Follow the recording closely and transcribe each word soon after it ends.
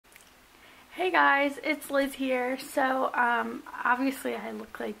Hey guys, it's Liz here. So, obviously I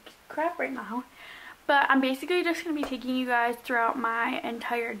look like crap right now, but I'm basically just going to be taking you guys throughout my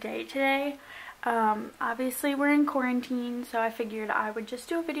entire day today. Obviously we're in quarantine, so I figured I would just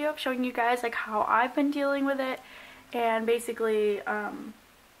do a video of showing you guys like how I've been dealing with it, and basically,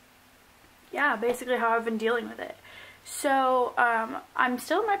 yeah, basically how I've been dealing with it. So, I'm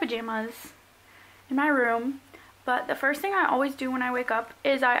still in my pajamas in my room. But the first thing I always do when I wake up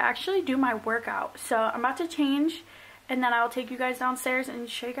is I actually do my workout. So I'm about to change, and then I'll take you guys downstairs and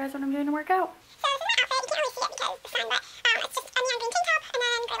show you guys what I'm doing to work out. So this is my outfit. You can't really see it because of the sun, but it's just a neon green tank top and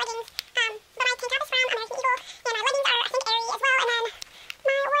then gray leggings. But my tank top is from American Eagle, and my leggings are, I think, Airy as well. And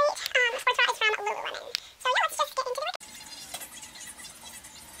then my white sports bra is from Lululemon. So yeah, let's just get into the workout.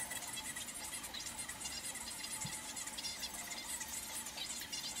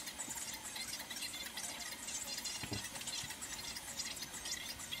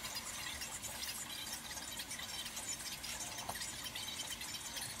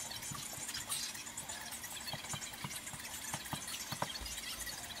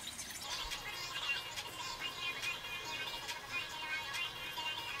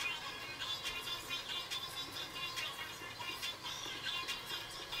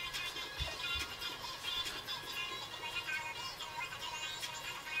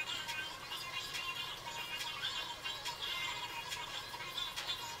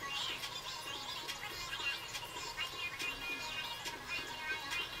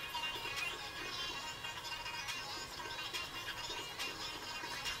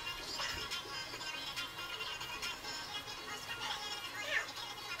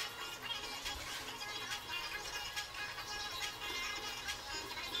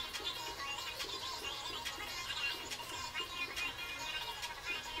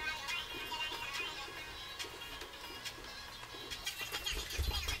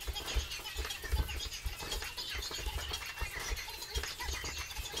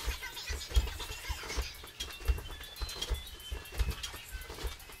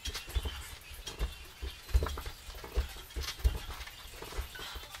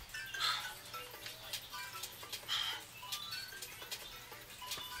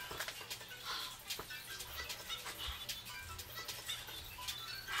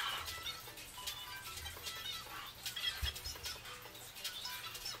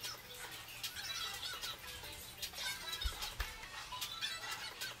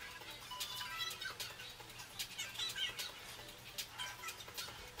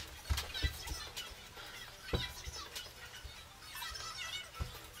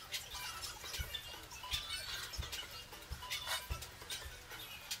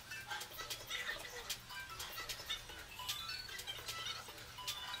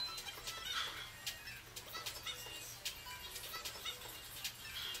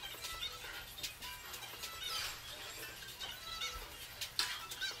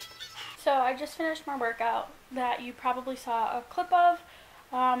 So I just finished my workout that you probably saw a clip of.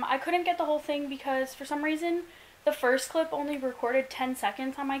 I couldn't get the whole thing because for some reason the first clip only recorded 10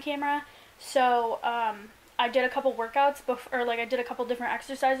 seconds on my camera. So I did a couple workouts or like I did a couple different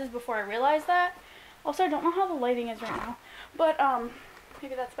exercises before I realized that. Also, I don't know how the lighting is right now, but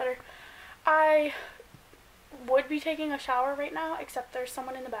maybe that's better. I would be taking a shower right now, except there's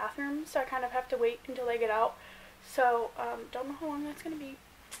someone in the bathroom, so I kind of have to wait until they get out. So don't know how long that's gonna be.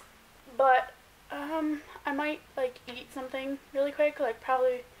 But I might like eat something really quick, like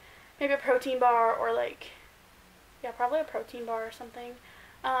probably maybe a protein bar, or like, yeah, probably a protein bar or something.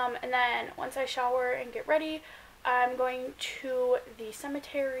 And then once I shower and get ready, I'm going to the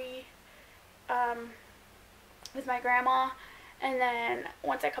cemetery with my grandma. And then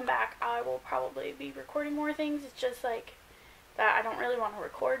once I come back, I will probably be recording more things. It's just like that I don't really want to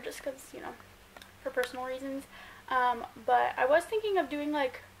record just because, you know, for personal reasons. But I was thinking of doing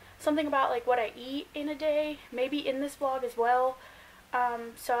like something about like what I eat in a day, maybe in this vlog as well.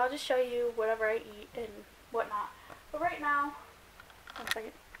 So I'll just show you whatever I eat and whatnot. But right now, one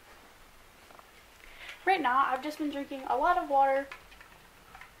second. Right now, I've just been drinking a lot of water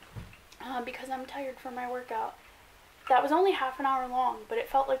because I'm tired from my workout. That was only half an hour long, but it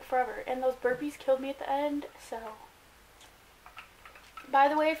felt like forever. And those burpees killed me at the end, so. By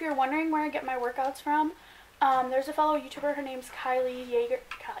the way, if you're wondering where I get my workouts from, there's a fellow YouTuber, her name's Kelly Yeager.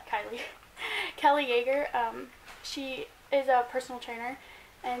 She is a personal trainer,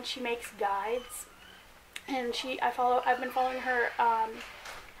 and she makes guides. And I've been following her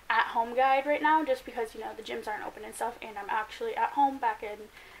at-home guide right now, just because, you know, the gyms aren't open and stuff, and I'm actually at home back in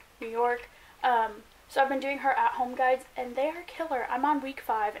New York. So I've been doing her at-home guides, and they are killer. I'm on week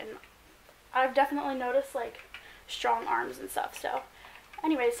 5, and I've definitely noticed, like, strong arms and stuff, so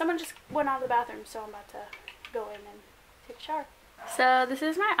Anyways, someone just went out of the bathroom, so I'm about to go in and take a shower. So this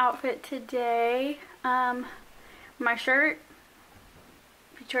is my outfit today. My shirt,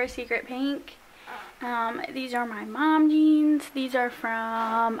 Victoria's Secret pink. These are my mom jeans. These are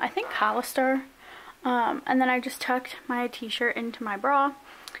from, I think, Hollister. And then I just tucked my t-shirt into my bra.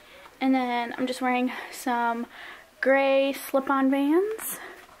 And then I'm just wearing some gray slip-on Vans.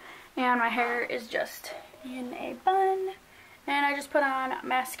 And my hair is just in a bun. And I just put on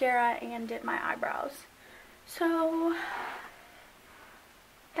mascara and did my eyebrows. So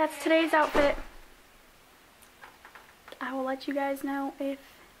that's today's outfit. I will let you guys know if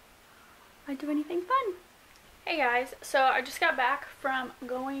I do anything fun. Hey guys, so I just got back from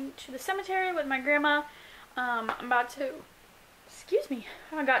going to the cemetery with my grandma. I'm about to, excuse me,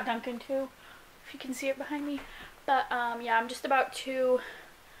 I got Duncan too, if you can see it behind me. But yeah, I'm just about to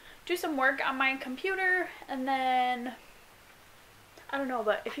do some work on my computer, and then, I don't know,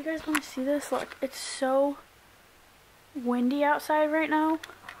 but if you guys want to see this, look, it's so windy outside right now.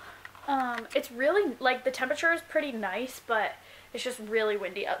 It's really, like, the temperature is pretty nice, but it's just really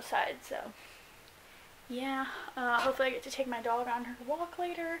windy outside, so yeah. Hopefully I get to take my dog on her walk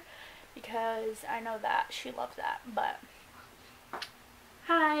later, because I know that she loves that. But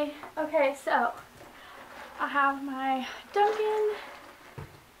hi. Okay, so I have my Dunkin'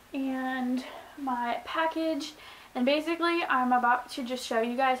 and my package, and basically I'm about to just show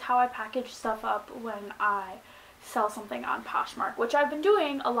you guys how I package stuff up when I sell something on Poshmark, which I've been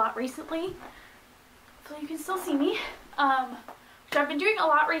doing a lot recently. Hopefully you can still see me. Which I've been doing a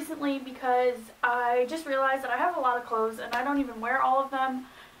lot recently because I just realized that I have a lot of clothes and I don't even wear all of them.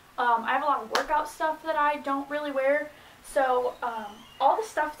 I have a lot of workout stuff that I don't really wear. So all the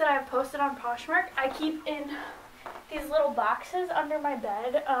stuff that I've posted on Poshmark, I keep in these little boxes under my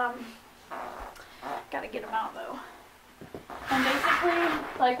bed. Gotta get them out though. And basically,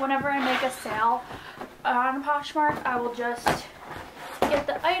 like, whenever I make a sale on Poshmark, I will just get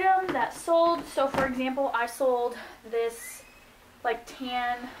the item that sold. So for example, I sold this like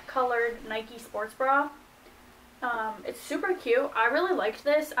tan colored Nike sports bra. It's super cute. I really liked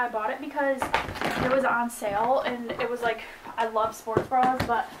this. I bought it because it was on sale, and it was like, I love sports bras,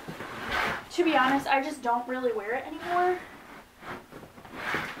 but to be honest, I just don't really wear it anymore.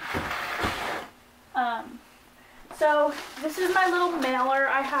 So this is my little mailer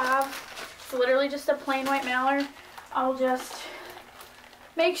I have. It's literally just a plain white mailer. I'll just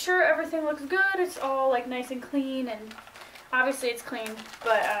make sure everything looks good. It's all like nice and clean, and obviously it's clean,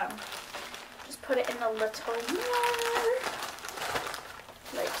 but just put it in the little mailer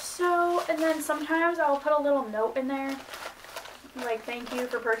like so. And then sometimes I'll put a little note in there, like thank you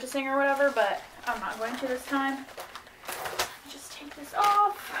for purchasing or whatever, but I'm not going to this time. Just take this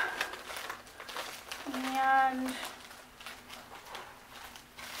off and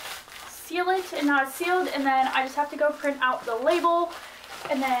seal it, and now it's sealed, and then I just have to go print out the label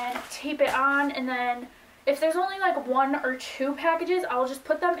and then tape it on. And then if there's only like 1 or 2 packages, I'll just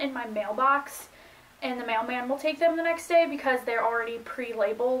put them in my mailbox and the mailman will take them the next day because they're already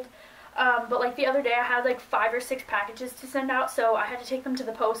pre-labeled. But like the other day I had like 5 or 6 packages to send out, so I had to take them to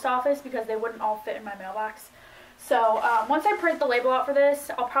the post office because they wouldn't all fit in my mailbox. So once I print the label out for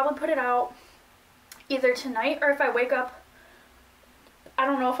this, I'll probably put it out either tonight, or if I wake up, I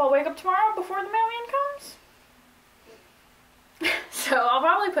don't know if I'll wake up tomorrow before the mailman comes. So I'll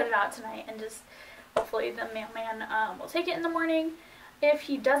probably put it out tonight, and just hopefully the mailman will take it in the morning. If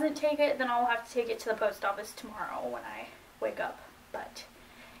he doesn't take it, then I'll have to take it to the post office tomorrow when I wake up. But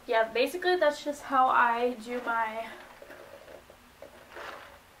yeah, basically that's just how I do my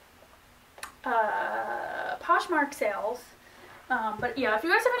Poshmark sales. But yeah, if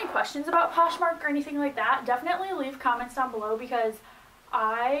you guys have any questions about Poshmark or anything like that, definitely leave comments down below, because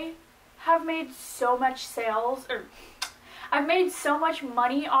I have made so much sales, or I've made so much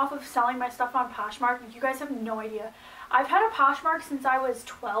money off of selling my stuff on Poshmark. You guys have no idea. I've had a Poshmark since I was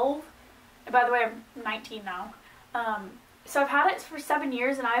 12. And by the way, I'm 19 now. So I've had it for 7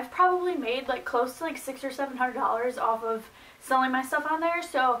 years, and I've probably made like close to like $600 or $700 off of selling my stuff on there.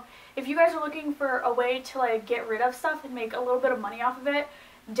 So if you guys are looking for a way to like get rid of stuff and make a little bit of money off of it,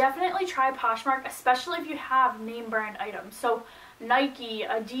 definitely try Poshmark, especially if you have name brand items. So Nike,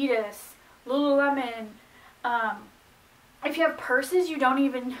 Adidas, Lululemon. If you have purses, you don't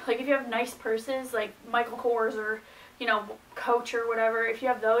even, like if you have nice purses like Michael Kors or, you know, Coach or whatever, if you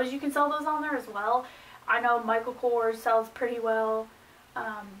have those, you can sell those on there as well. I know Michael Kors sells pretty well.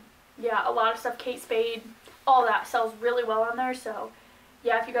 Yeah, a lot of stuff, Kate Spade, all that sells really well on there. So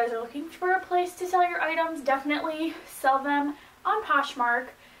yeah, if you guys are looking for a place to sell your items, definitely sell them on Poshmark.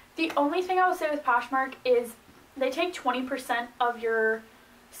 The only thing I will say with Poshmark is they take 20% of your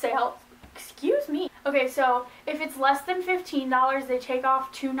sale. Excuse me. Okay, so if it's less than $15, they take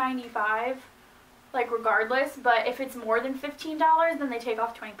off $2.95, like regardless. But if it's more than $15, then they take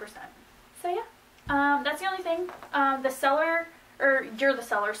off 20%. So yeah, that's the only thing. The seller, or you're the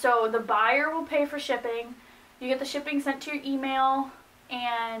seller, so the buyer will pay for shipping. You get the shipping sent to your email,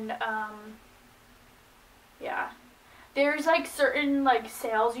 and yeah. There's like certain like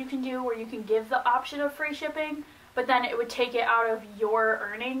sales you can do where you can give the option of free shipping, but then it would take it out of your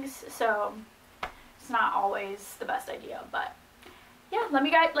earnings, so it's not always the best idea. But yeah,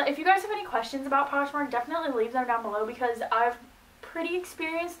 if you guys have any questions about Poshmark, definitely leave them down below, because I've pretty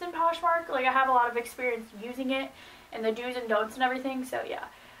experienced in Poshmark. Like, I have a lot of experience using it and the do's and don'ts and everything, so yeah,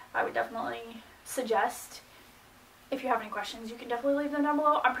 I would definitely suggest, if you have any questions, you can definitely leave them down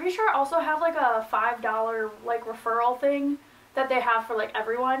below. I'm pretty sure I also have like a $5 like referral thing that they have for like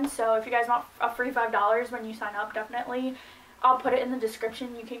everyone. So if you guys want a free $5 when you sign up, definitely, I'll put it in the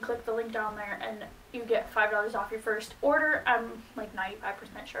description. You can click the link down there and you get $5 off your first order. I'm like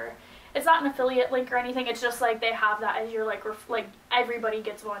 95% sure. It's not an affiliate link or anything. It's just like they have that as your like everybody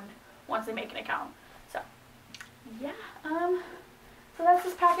gets one once they make an account. So yeah, so that's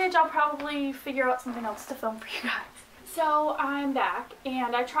this package. I'll probably figure out something else to film for you guys. So I'm back,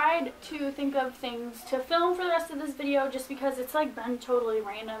 and I tried to think of things to film for the rest of this video, just because it's like been totally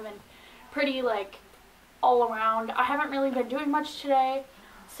random and pretty like all around. I haven't really been doing much today,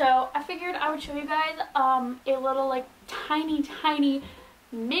 so I figured I would show you guys a little like tiny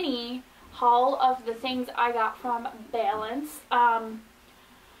mini haul of the things I got from Balance.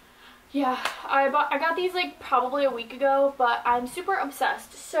 Yeah, I got these like probably a week ago, but I'm super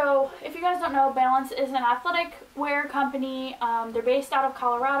obsessed. So if you guys don't know, Balance is an athletic wear company. They're based out of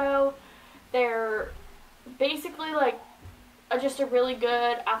Colorado. They're basically like just a really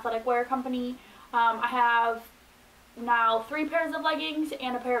good athletic wear company. I have now 3 pairs of leggings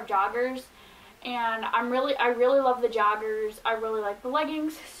and a pair of joggers, and I really love the joggers. I really like the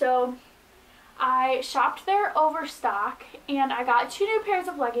leggings, so I shopped their overstock and I got 2 new pairs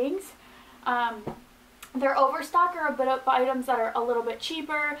of leggings. Their overstock are a bit of items that are a little bit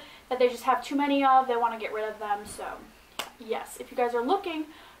cheaper, that they just have too many of. They want to get rid of them. So yes, if you guys are looking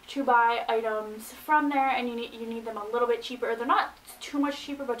to buy items from there and you need them a little bit cheaper, they're not too much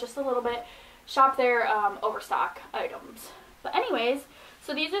cheaper, but just a little bit, shop their overstock items. But anyways,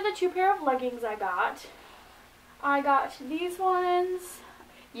 so these are the 2 pair of leggings I got. I got these ones.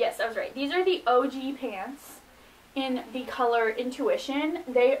 Yes, I was right. These are the OG pants in the color Intuition.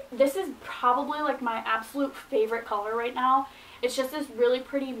 This is probably like my absolute favorite color right now. It's just this really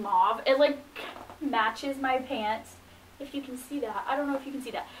pretty mauve. It like matches my pants, if you can see that. I don't know if you can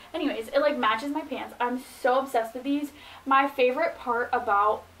see that. Anyways, it like matches my pants. I'm so obsessed with these. My favorite part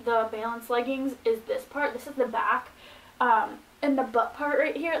about the Balance leggings is this part. This is the back. And the butt part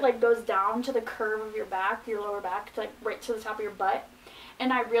right here, it like goes down to the curve of your back, your lower back, to like right to the top of your butt.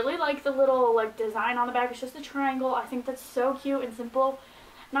 And I really like the little like design on the back. It's just a triangle. I think that's so cute and simple.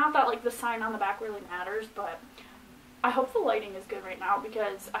 Not that like the sign on the back really matters, but I hope the lighting is good right now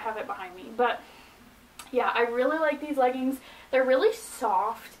because I have it behind me. But yeah, I really like these leggings. They're really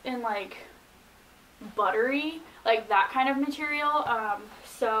soft and like buttery, like that kind of material.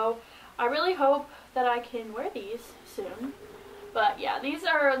 So I really hope that I can wear these soon. But yeah, these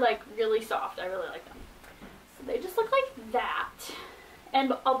are like really soft. I really like them. So they just look like that.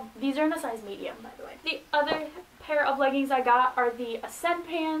 And these are in a size medium, by the way. The other pair of leggings I got are the Ascend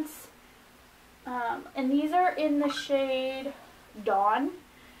pants. And these are in the shade Dawn.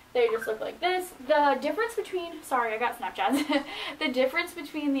 They just look like this. The difference between, sorry, I got Snapchats. The difference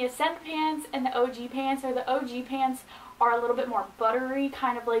between the Ascend pants and the OG pants, or the OG pants are a little bit more buttery,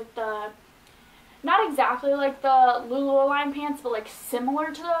 kind of like the, not exactly like the Lululemon pants, but like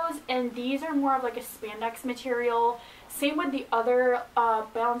similar to those. And these are more of like a spandex material. Same with the other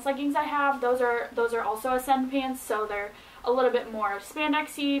Balance leggings I have. Those are also Ascend pants, so they're a little bit more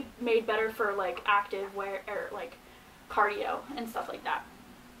spandexy, made better for like active wear or like cardio and stuff like that.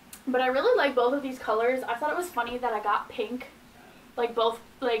 But I really like both of these colors. I thought it was funny that I got pink, like both,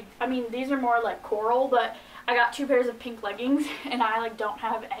 like, I mean these are more like coral, but I got 2 pairs of pink leggings and I like don't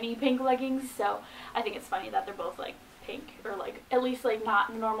have any pink leggings, so I think it's funny that they're both like pink, or like at least like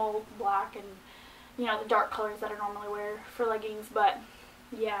not normal black and, you know, the dark colors that I normally wear for leggings. But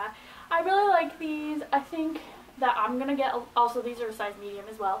yeah, I really like these. I think that I'm gonna get, also these are a size medium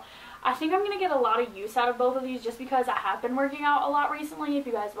as well. I think I'm gonna get a lot of use out of both of these just because I have been working out a lot recently. If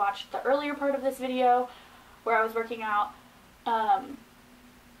you guys watched the earlier part of this video where I was working out,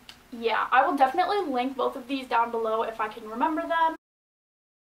 yeah, I will definitely link both of these down below if I can remember them.